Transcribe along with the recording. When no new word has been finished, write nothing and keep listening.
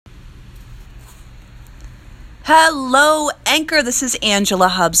Hello, Anchor. This is Angela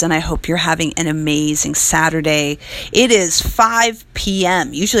Hubbs, and I hope you're having an amazing Saturday. It is 5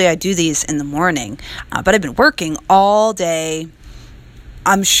 p.m. Usually I do these in the morning, but I've been working all day.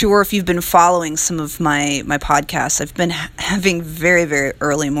 I'm sure if you've been following some of my podcasts, I've been having very, very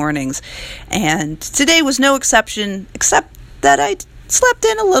early mornings, and today was no exception, except that I slept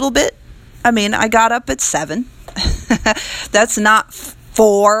in a little bit. I got up at 7. That's not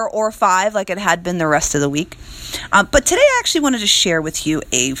 4 or 5 like it had been the rest of the week. But today I actually wanted to share with you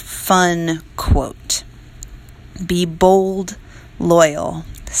a fun quote. Be bold, loyal,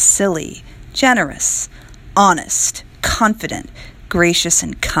 silly, generous, honest, confident, gracious,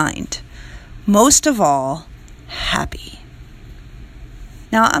 and kind. Most of all, happy.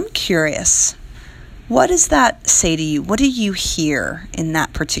 Now I'm curious, what does that say to you? What do you hear in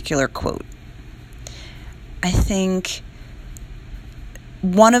that particular quote? I think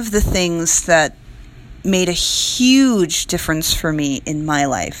one of the things that made a huge difference for me in my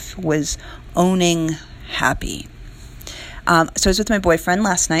life was owning happy. So I was with my boyfriend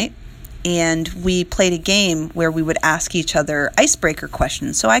last night, and we played a game where we would ask each other icebreaker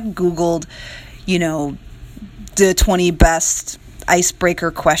questions. So I Googled, the 20 best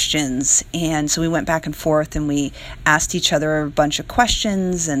icebreaker questions. And so we went back and forth and we asked each other a bunch of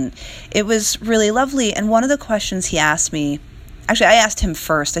questions, and it was really lovely. And one of the questions he asked me, actually, I asked him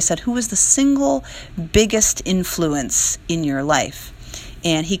first. I said, who was the single biggest influence in your life?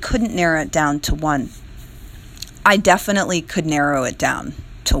 And he couldn't narrow it down to one. I definitely could narrow it down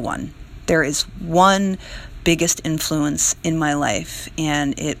to one. There is one biggest influence in my life,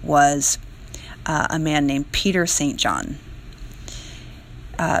 and it was a man named Peter St. John.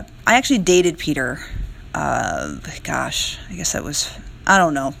 I actually dated Peter, I guess that was,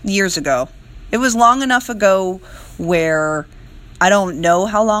 years ago. It was long enough ago where I don't know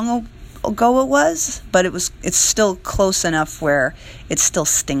how long ago it was, but it's still close enough where it still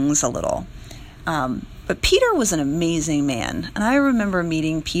stings a little. But Peter was an amazing man, and I remember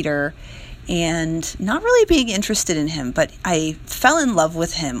meeting Peter and not really being interested in him, but I fell in love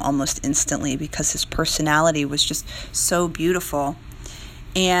with him almost instantly because his personality was just so beautiful.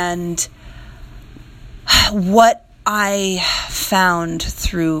 And what I found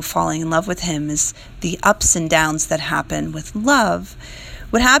through falling in love with him is the ups and downs that happen with love.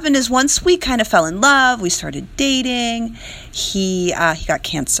 What happened is once we kind of fell in love, we started dating, he got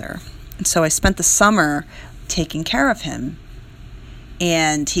cancer. And so I spent the summer taking care of him.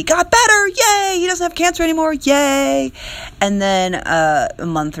 And he got better, yay! He doesn't have cancer anymore, yay! And then a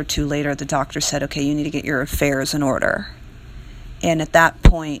month or two later, the doctor said, okay, you need to get your affairs in order. And at that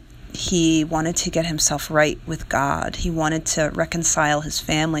point, he wanted to get himself right with God. He wanted to reconcile his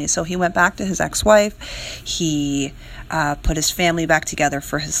family. So he went back to his ex-wife. He put his family back together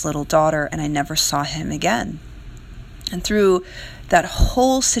for his little daughter, and I never saw him again. And through that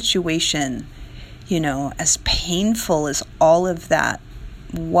whole situation, as painful as all of that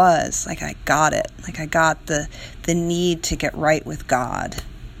was, I got it. I got the need to get right with God,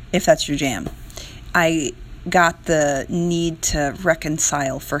 if that's your jam. I got the need to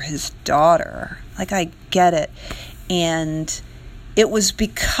reconcile for his daughter. I get it. And it was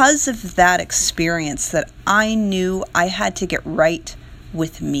because of that experience that I knew I had to get right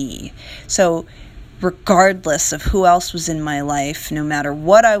with me. So regardless of who else was in my life, no matter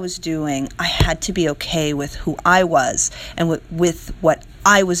what I was doing, I had to be okay with who I was and with what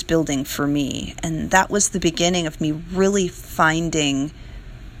I was building for me. And that was the beginning of me really finding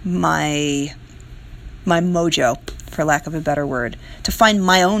my mojo, for lack of a better word, to find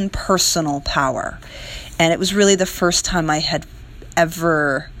my own personal power. And it was really the first time I had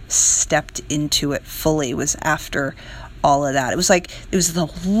ever stepped into it fully was after all of that. It was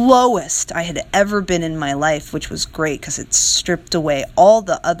the lowest I had ever been in my life, which was great because it stripped away all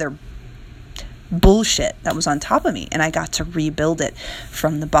the other bullshit that was on top of me, and I got to rebuild it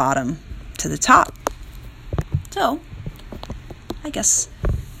from the bottom to the top. So, I guess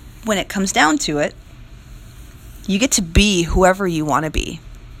when it comes down to it, you get to be whoever you want to be.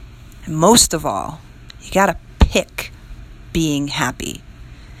 And most of all, you got to pick being happy.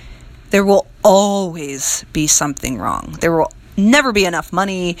 There will always be something wrong. There will never be enough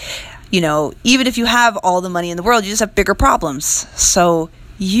money. Even if you have all the money in the world, you just have bigger problems. So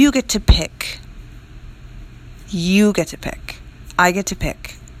you get to pick. You get to pick. I get to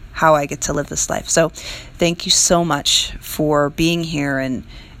pick how I get to live this life. So thank you so much for being here and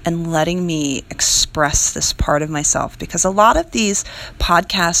letting me express this part of myself, because a lot of these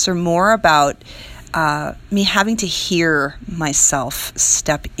podcasts are more about me having to hear myself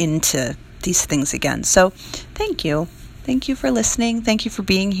step into these things again. So thank you. Thank you for listening. Thank you for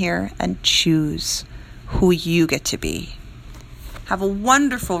being here, and choose who you get to be. Have a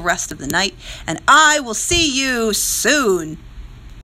wonderful rest of the night, and I will see you soon.